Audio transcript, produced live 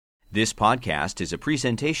This podcast is a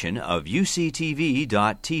presentation of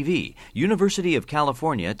UCTV.tv, University of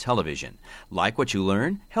California Television. Like what you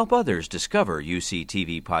learn? Help others discover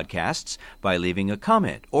UCTV podcasts by leaving a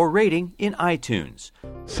comment or rating in iTunes.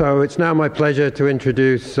 So it's now my pleasure to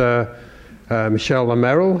introduce Michele La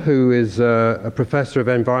Merrill, who is a professor of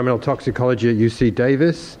environmental toxicology at UC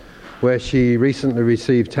Davis, where she recently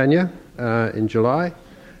received tenure in July.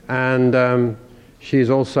 And she is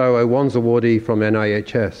also a WANS awardee from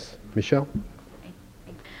NIHS. Michele?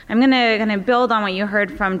 I'm going to build on what you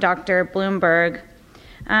heard from Dr. Bloomberg.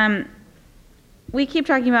 We keep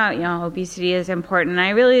talking about, obesity is important.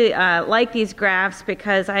 I really like these graphs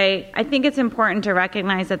because I think it's important to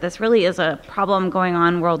recognize that this really is a problem going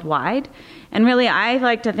on worldwide. And really, I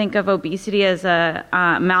like to think of obesity as a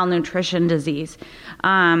malnutrition disease,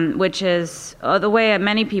 which is the way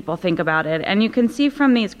many people think about it. And you can see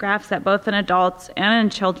from these graphs that both in adults and in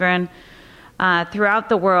children throughout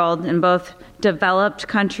the world, in both developed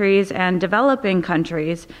countries and developing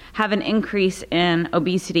countries, have an increase in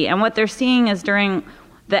obesity. And what they're seeing is during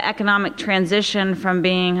the economic transition from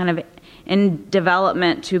being kind of in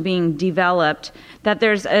development to being developed, that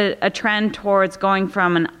there's a trend towards going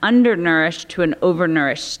from an undernourished to an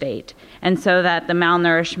overnourished state. And so that the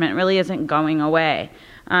malnourishment really isn't going away.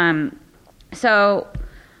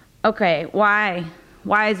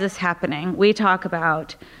 Why is this happening? We talk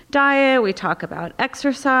about diet, we talk about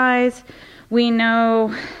exercise. We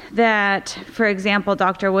know that, for example,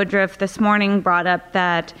 Dr. Woodruff this morning brought up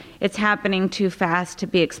that it's happening too fast to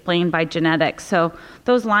be explained by genetics. So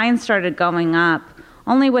those lines started going up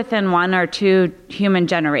only within 1 or 2 human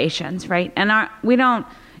generations, right? And we don't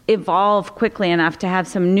evolve quickly enough to have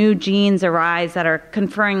some new genes arise that are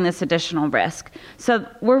conferring this additional risk. So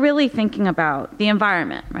we're really thinking about the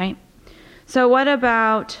environment, right? So what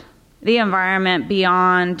about the environment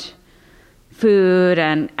beyond food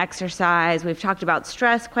and exercise? We've talked about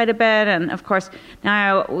stress quite a bit, and of course,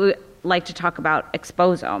 now we like to talk about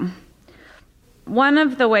exposome. One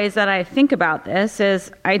of the ways that I think about this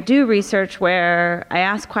is I do research where I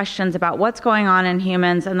ask questions about what's going on in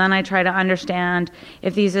humans, and then I try to understand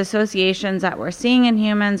if these associations that we're seeing in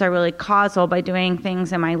humans are really causal by doing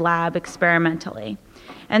things in my lab experimentally.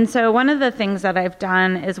 And so one of the things that I've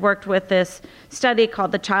done is worked with this study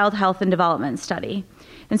called the Child Health and Development Study.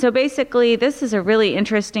 And so basically, this is a really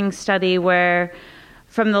interesting study where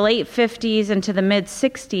from the late 50s into the mid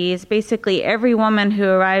 60s, basically every woman who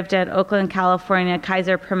arrived at Oakland, California,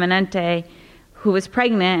 Kaiser Permanente, who was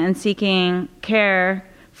pregnant and seeking care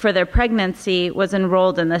for their pregnancy was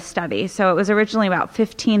enrolled in this study. So it was originally about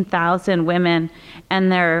 15,000 women and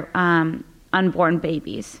their unborn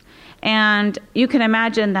babies. And you can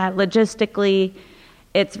imagine that logistically,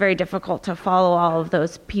 it's very difficult to follow all of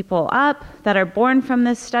those people up that are born from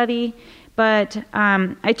this study. But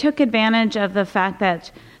I took advantage of the fact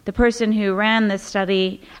that the person who ran this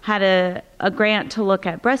study had a grant to look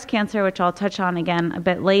at breast cancer, which I'll touch on again a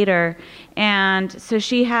bit later. And so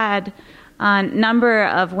she had a number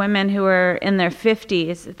of women who were in their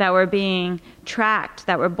 50s that were being tracked,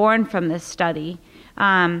 that were born from this study,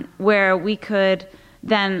 where we could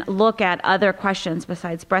then look at other questions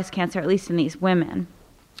besides breast cancer, at least in these women.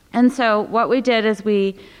 And so what we did is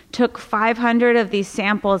we took 500 of these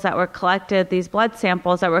samples that were collected, these blood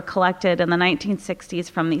samples that were collected in the 1960s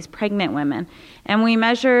from these pregnant women, and we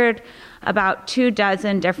measured about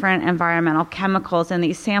 24 different environmental chemicals in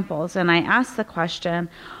these samples. And I asked the question,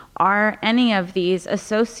 are any of these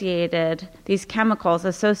chemicals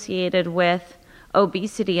associated with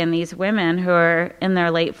obesity in these women who are in their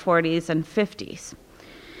late 40s and 50s?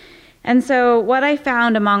 And so what I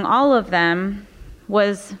found among all of them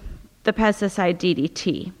was the pesticide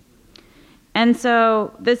DDT. And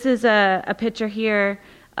so this is a picture here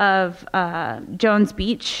of Jones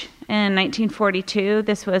Beach in 1942.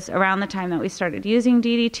 This was around the time that we started using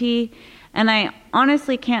DDT. And I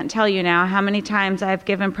honestly can't tell you now how many times I've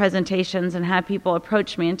given presentations and had people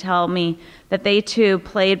approach me and tell me that they too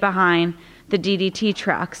played behind the DDT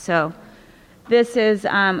truck. So this is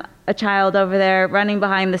a child over there running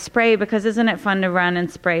behind the spray, because isn't it fun to run in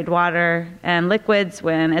sprayed water and liquids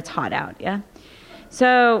when it's hot out, yeah?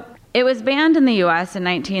 So it was banned in the U.S. in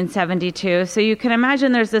 1972, so you can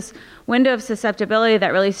imagine there's this window of susceptibility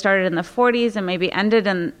that really started in the 40s and maybe ended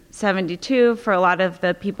in 72 for a lot of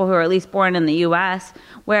the people who are at least born in the U.S.,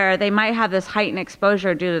 where they might have this heightened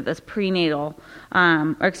exposure due to this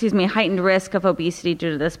heightened risk of obesity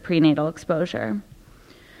due to this prenatal exposure.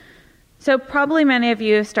 So probably many of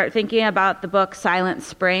you start thinking about the book Silent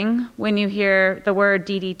Spring when you hear the word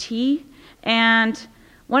DDT. And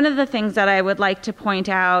one of the things that I would like to point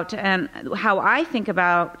out and how I think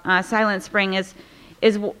about Silent Spring is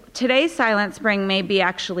is today's silent spring may be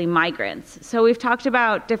actually migrants. So we've talked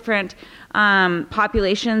about different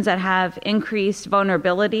populations that have increased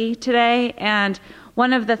vulnerability today, and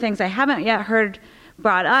one of the things I haven't yet heard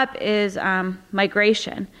brought up is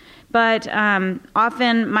migration. But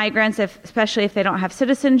often migrants, especially if they don't have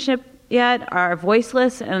citizenship yet, are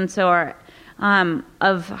voiceless and so are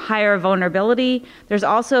of higher vulnerability. There's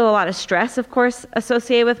also a lot of stress, of course,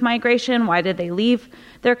 associated with migration. Why did they leave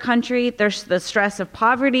their country? There's the stress of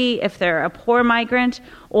poverty if they're a poor migrant,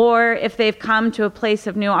 or if they've come to a place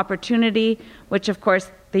of new opportunity, which of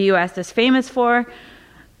course the U.S. is famous for.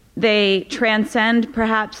 They transcend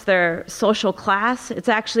perhaps their social class. It's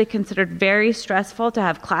actually considered very stressful to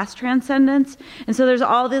have class transcendence. And so there's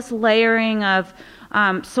all this layering of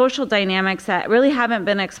social dynamics that really haven't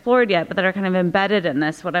been explored yet, but that are kind of embedded in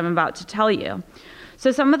this, what I'm about to tell you.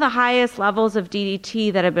 So some of the highest levels of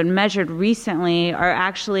DDT that have been measured recently are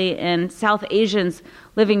actually in South Asians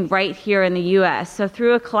living right here in the U.S. So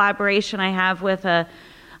through a collaboration I have with a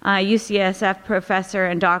UCSF professor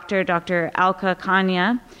and Dr. Alka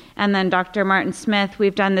Kanya, and then Dr. Martin Smith,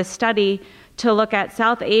 we've done this study to look at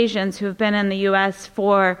South Asians who have been in the U.S.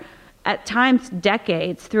 for, at times,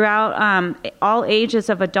 decades, throughout all ages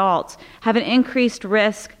of adults, have an increased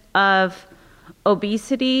risk of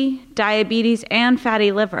obesity, diabetes, and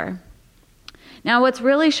fatty liver. Now, what's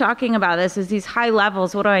really shocking about this is these high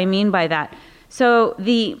levels. What do I mean by that? So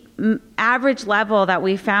the average level that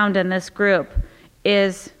we found in this group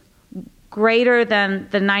is greater than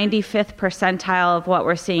the 95th percentile of what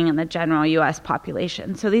we're seeing in the general U.S.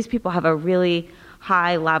 population. So these people have a really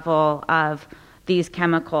high level of these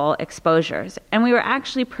chemical exposures. And we were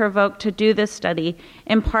actually provoked to do this study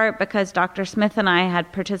in part because Dr. Smith and I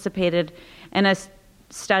had participated in a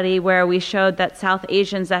study where we showed that South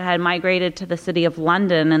Asians that had migrated to the city of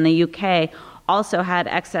London in the UK also had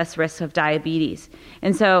excess risk of diabetes.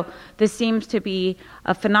 And so this seems to be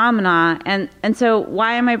a phenomenon. And so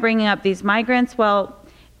why am I bringing up these migrants? Well,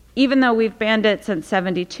 even though we've banned it since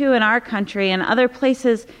 1972 in our country and other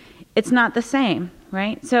places, it's not the same,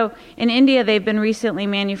 right? So in India, they've been recently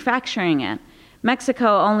manufacturing it.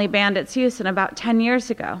 Mexico only banned its use in about 10 years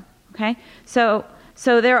ago, okay? So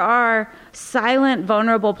there are silent,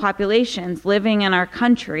 vulnerable populations living in our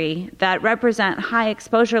country that represent high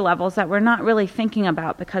exposure levels that we're not really thinking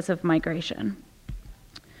about because of migration.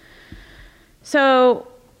 So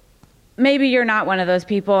maybe you're not one of those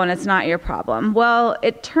people and it's not your problem. Well,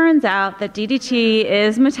 it turns out that DDT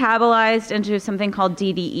is metabolized into something called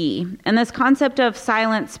DDE. And this concept of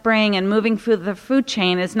silent spring and moving through the food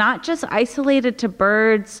chain is not just isolated to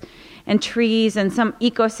birds and trees and some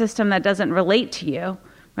ecosystem that doesn't relate to you,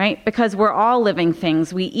 right? Because we're all living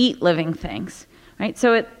things. We eat living things, right?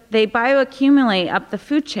 So they bioaccumulate up the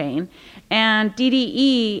food chain, and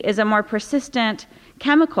DDE is a more persistent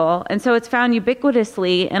chemical, and so it's found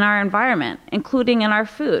ubiquitously in our environment, including in our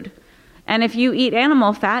food. And if you eat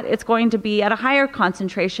animal fat, it's going to be at a higher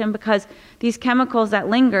concentration because these chemicals that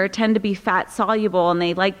linger tend to be fat soluble and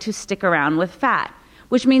they like to stick around with fat,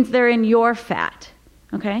 which means they're in your fat,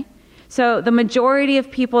 okay? So the majority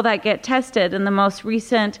of people that get tested in the most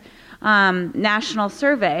recent national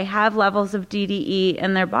survey have levels of DDE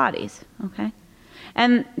in their bodies, okay?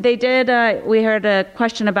 And they did, we heard a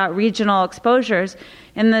question about regional exposures.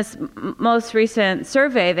 In this most recent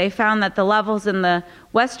survey, they found that the levels in the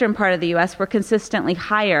western part of the U.S. were consistently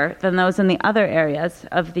higher than those in the other areas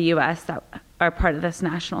of the U.S. that are part of this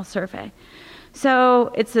national survey.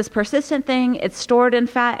 So it's this persistent thing, it's stored in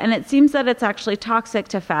fat, and it seems that it's actually toxic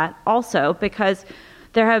to fat also because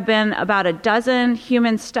there have been about a dozen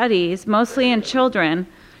human studies, mostly in children,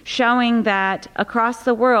 showing that across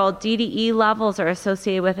the world, DDE levels are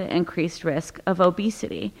associated with an increased risk of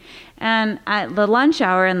obesity. And at the lunch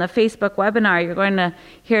hour in the Facebook webinar, you're going to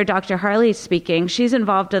hear Dr. Harley speaking. She's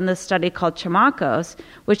involved in this study called Chamacos,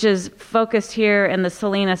 which is focused here in the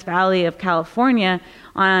Salinas Valley of California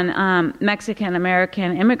on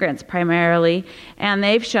Mexican-American immigrants primarily. And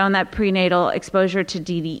they've shown that prenatal exposure to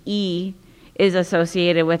DDE is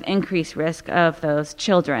associated with increased risk of those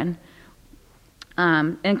children.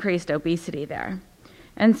 Increased obesity there.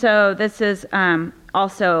 And so this is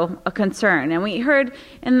also a concern. And we heard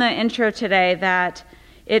in the intro today that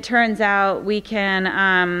it turns out we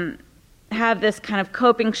can have this kind of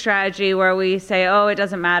coping strategy where we say, oh, it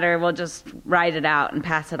doesn't matter, we'll just ride it out and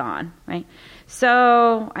pass it on, right?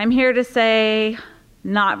 So I'm here to say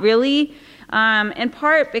not really, in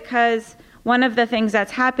part because one of the things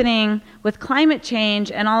that's happening with climate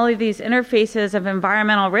change and all of these interfaces of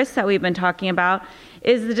environmental risks that we've been talking about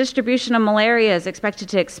is the distribution of malaria is expected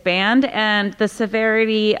to expand, and the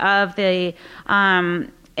severity of the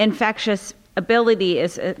infectious ability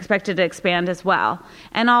is expected to expand as well.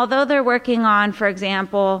 And although they're working on, for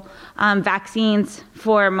example, vaccines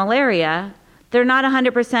for malaria, they're not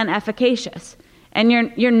 100% efficacious. And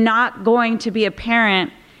you're not going to be a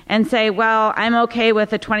parent and say, well, I'm okay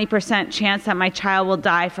with a 20% chance that my child will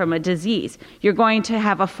die from a disease. You're going to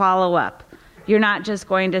have a follow-up. You're not just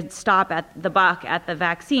going to stop at the buck at the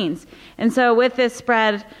vaccines. And so with this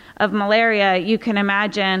spread of malaria, you can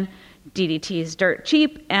imagine DDT is dirt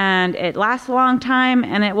cheap, and it lasts a long time,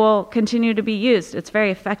 and it will continue to be used. It's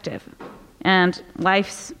very effective, and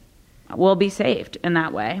lives will be saved in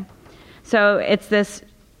that way. So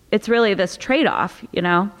it's really this trade-off, you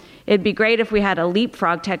know. It'd be great if we had a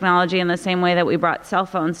leapfrog technology in the same way that we brought cell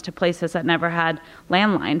phones to places that never had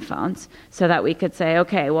landline phones, so that we could say,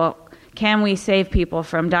 okay, well, can we save people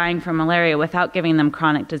from dying from malaria without giving them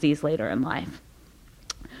chronic disease later in life?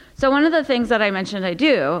 So one of the things that I mentioned I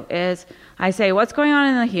do is I say, what's going on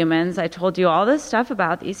in the humans? I told you all this stuff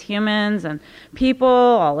about these humans, and people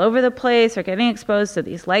all over the place are getting exposed to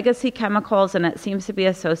these legacy chemicals, and it seems to be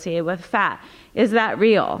associated with fat. Is that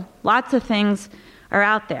real? Lots of things are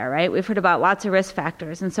out there, right? We've heard about lots of risk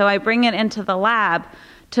factors. And so I bring it into the lab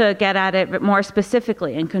to get at it more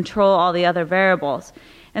specifically and control all the other variables.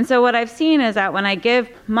 And so what I've seen is that when I give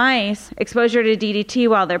mice exposure to DDT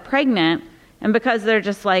while they're pregnant, and because they're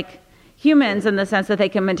just like humans in the sense that they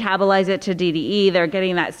can metabolize it to DDE, they're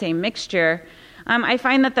getting that same mixture, I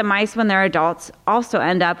find that the mice, when they're adults, also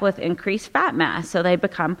end up with increased fat mass, so they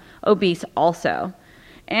become obese also.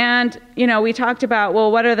 And, you know, we talked about,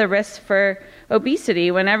 well, what are the risks for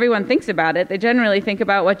obesity? When everyone thinks about it, they generally think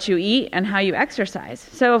about what you eat and how you exercise.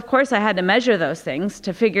 So, of course, I had to measure those things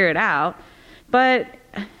to figure it out. But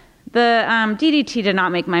the DDT did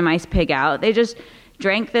not make my mice pig out. They just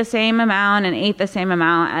drank the same amount and ate the same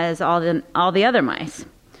amount as all the other mice.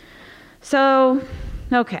 So,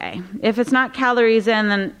 okay, if it's not calories in,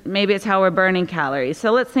 then maybe it's how we're burning calories.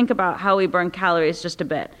 So let's think about how we burn calories just a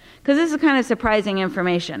bit, because this is kind of surprising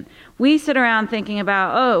information. We sit around thinking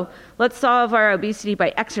about, oh, let's solve our obesity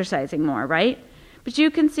by exercising more, right? But you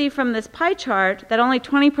can see from this pie chart that only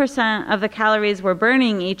 20% of the calories we're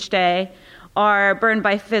burning each day are burned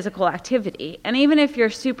by physical activity. And even if you're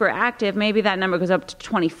super active, maybe that number goes up to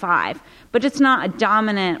 25. But it's not a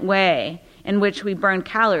dominant way in which we burn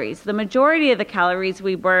calories. The majority of the calories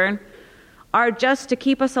we burn are just to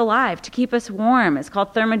keep us alive, to keep us warm. It's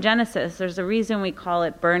called thermogenesis. There's a reason we call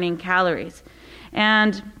it burning calories.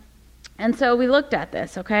 And so we looked at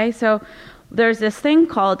this, okay? So there's this thing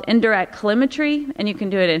called indirect calorimetry, and you can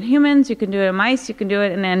do it in humans, you can do it in mice, you can do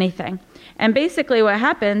it in anything. And basically what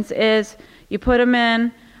happens is you put them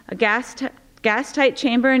in a gas-tight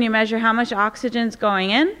chamber, and you measure how much oxygen's going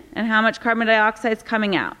in and how much carbon dioxide's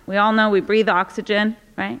coming out. We all know we breathe oxygen,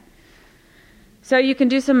 right? So you can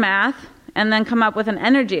do some math and then come up with an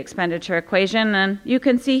energy expenditure equation. And you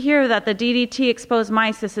can see here that the DDT-exposed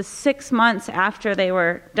mice, this is 6 months after they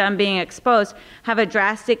were done being exposed, have a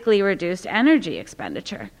drastically reduced energy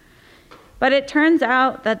expenditure. But it turns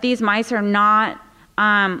out that these mice are not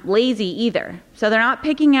lazy either. So they're not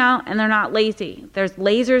picking out and they're not lazy. There's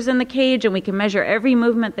lasers in the cage, and we can measure every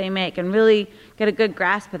movement they make and really get a good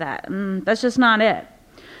grasp of that. That's just not it.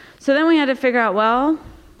 So then we had to figure out, well,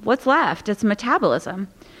 what's left? It's metabolism.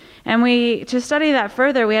 And to study that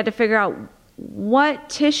further, we had to figure out what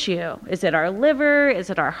tissue. Is it our liver? Is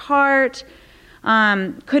it our heart?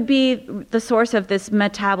 Could be the source of this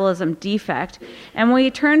metabolism defect. And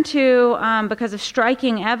we turned to, because of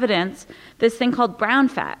striking evidence, this thing called brown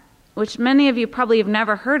fat, which many of you probably have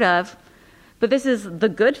never heard of, but this is the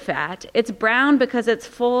good fat. It's brown because it's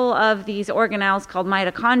full of these organelles called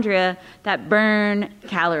mitochondria that burn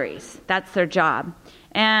calories. That's their job.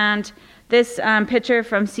 And this picture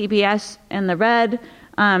from CBS in the red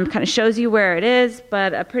kind of shows you where it is,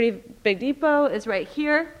 but a pretty big depot is right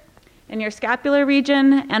here in your scapular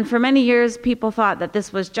region. And for many years, people thought that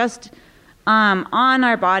this was just on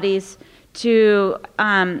our bodies to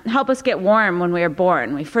help us get warm when we were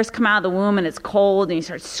born. We first come out of the womb and it's cold and you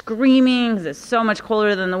start screaming because it's so much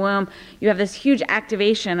colder than the womb. You have this huge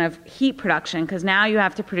activation of heat production because now you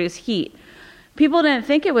have to produce heat. People didn't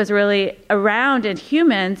think it was really around in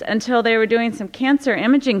humans until they were doing some cancer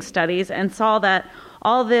imaging studies and saw that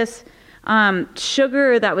all this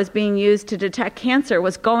sugar that was being used to detect cancer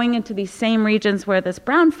was going into these same regions where this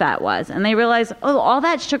brown fat was. And they realized, oh, all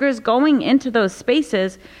that sugar is going into those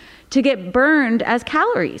spaces to get burned as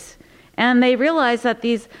calories. And they realized that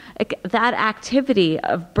that activity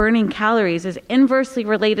of burning calories is inversely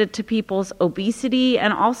related to people's obesity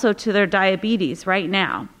and also to their diabetes right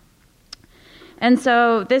now. And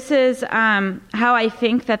so this is how I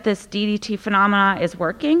think that this DDT phenomena is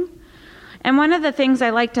working. And one of the things I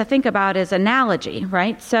like to think about is analogy,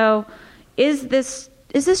 right? So is this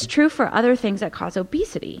true for other things that cause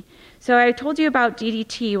obesity? So I told you about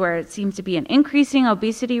DDT, where it seems to be an increasing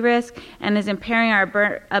obesity risk and is impairing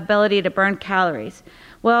our ability to burn calories.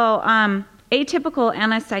 Well, atypical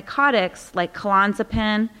antipsychotics like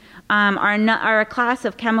clonazepam are a class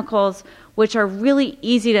of chemicals which are really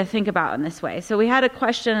easy to think about in this way. So we had a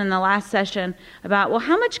question in the last session about, well,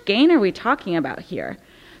 how much gain are we talking about here?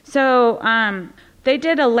 So they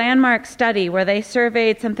did a landmark study where they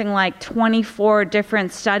surveyed something like 24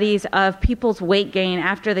 different studies of people's weight gain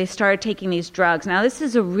after they started taking these drugs. Now, this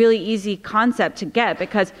is a really easy concept to get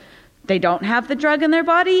because they don't have the drug in their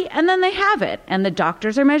body, and then they have it, and the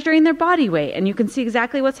doctors are measuring their body weight, and you can see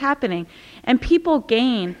exactly what's happening. And people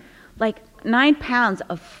gain like 9 pounds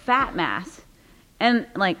of fat mass and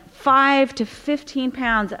like 5 to 15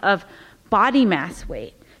 pounds of body mass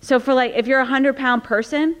weight. So for like, if you're a 100-pound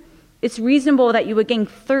person, it's reasonable that you would gain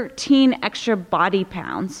 13 extra body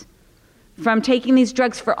pounds from taking these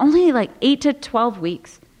drugs for only like 8 to 12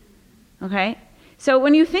 weeks. Okay? So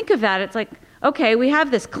when you think of that, it's like, okay, we have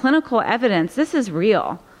this clinical evidence. This is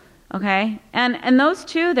real. Okay? And those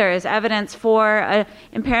two, there is evidence for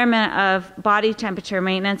impairment of body temperature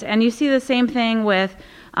maintenance. And you see the same thing with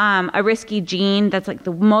a risky gene that's like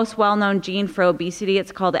the most well-known gene for obesity.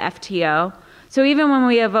 It's called FTO. So even when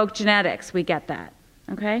we evoke genetics, we get that.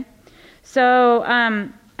 Okay? So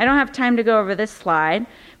I don't have time to go over this slide,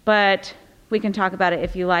 but we can talk about it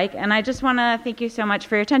if you like. And I just want to thank you so much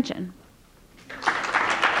for your attention.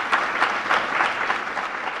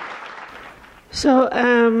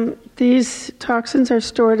 So these toxins are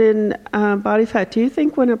stored in body fat. Do you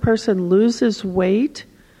think when a person loses weight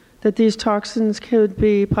that these toxins could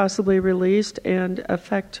be possibly released and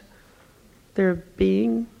affect their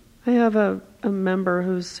being? I have a member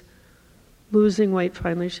who's losing weight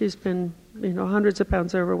finally. She's been, hundreds of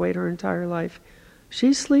pounds overweight her entire life.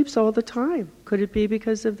 She sleeps all the time. Could it be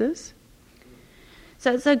because of this?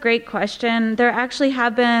 So it's a great question. There actually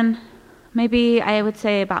have been maybe, I would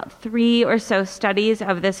say, about 3 or so studies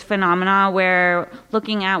of this phenomena where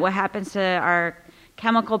looking at what happens to our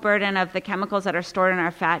chemical burden of the chemicals that are stored in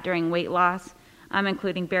our fat during weight loss,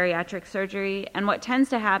 including bariatric surgery. And what tends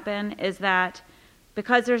to happen is that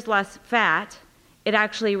because there's less fat, it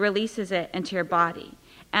actually releases it into your body.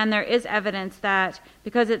 And there is evidence that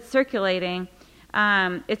because it's circulating,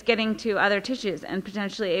 it's getting to other tissues and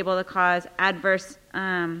potentially able to cause adverse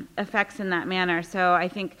effects in that manner. So I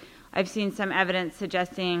think I've seen some evidence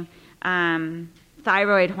suggesting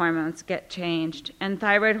thyroid hormones get changed. And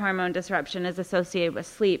thyroid hormone disruption is associated with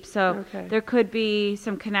sleep. So there could be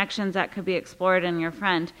some connections that could be explored in your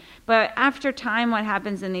friend. But after time, what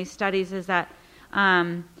happens in these studies is that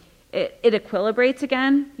it equilibrates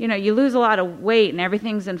again. You lose a lot of weight and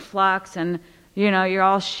everything's in flux and, you're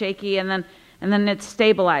all shaky and then it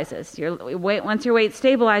stabilizes. Once your weight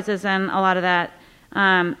stabilizes, then a lot of that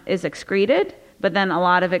is excreted, but then a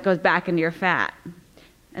lot of it goes back into your fat.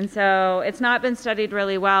 And so it's not been studied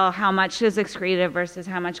really well how much is excreted versus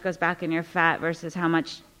how much goes back in your fat versus how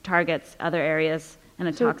much targets other areas in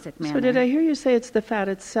a toxic manner. So did I hear you say it's the fat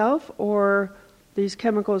itself or these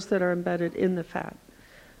chemicals that are embedded in the fat?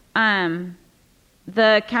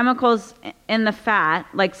 The chemicals in the fat,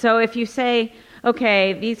 so if you say,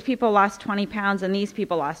 okay, these people lost 20 pounds and these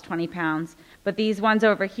people lost 20 pounds, but these ones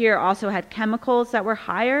over here also had chemicals that were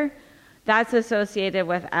higher, that's associated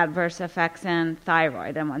with adverse effects in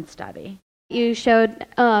thyroid in one study. You showed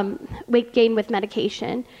weight gain with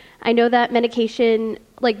medication. I know that medication,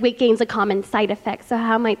 weight gain is a common side effect, so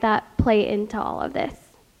how might that play into all of this?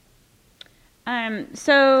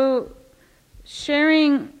 So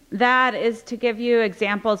sharing that is to give you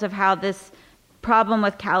examples of how this problem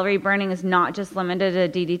with calorie burning is not just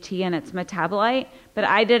limited to DDT and its metabolite, but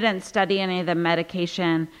I didn't study any of the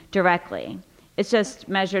medication directly. It's just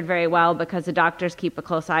measured very well because the doctors keep a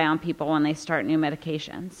close eye on people when they start new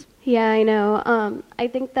medications. Yeah, I know. I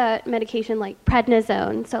think that medication like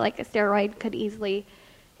prednisone, so like a steroid, could easily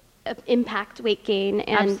impact weight gain.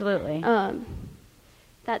 And, absolutely.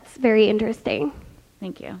 That's very interesting.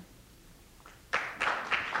 Thank you.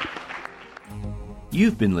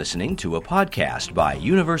 You've been listening to a podcast by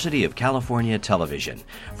University of California Television.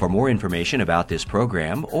 For more information about this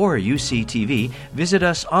program or UCTV, visit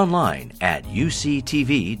us online at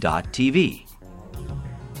uctv.tv.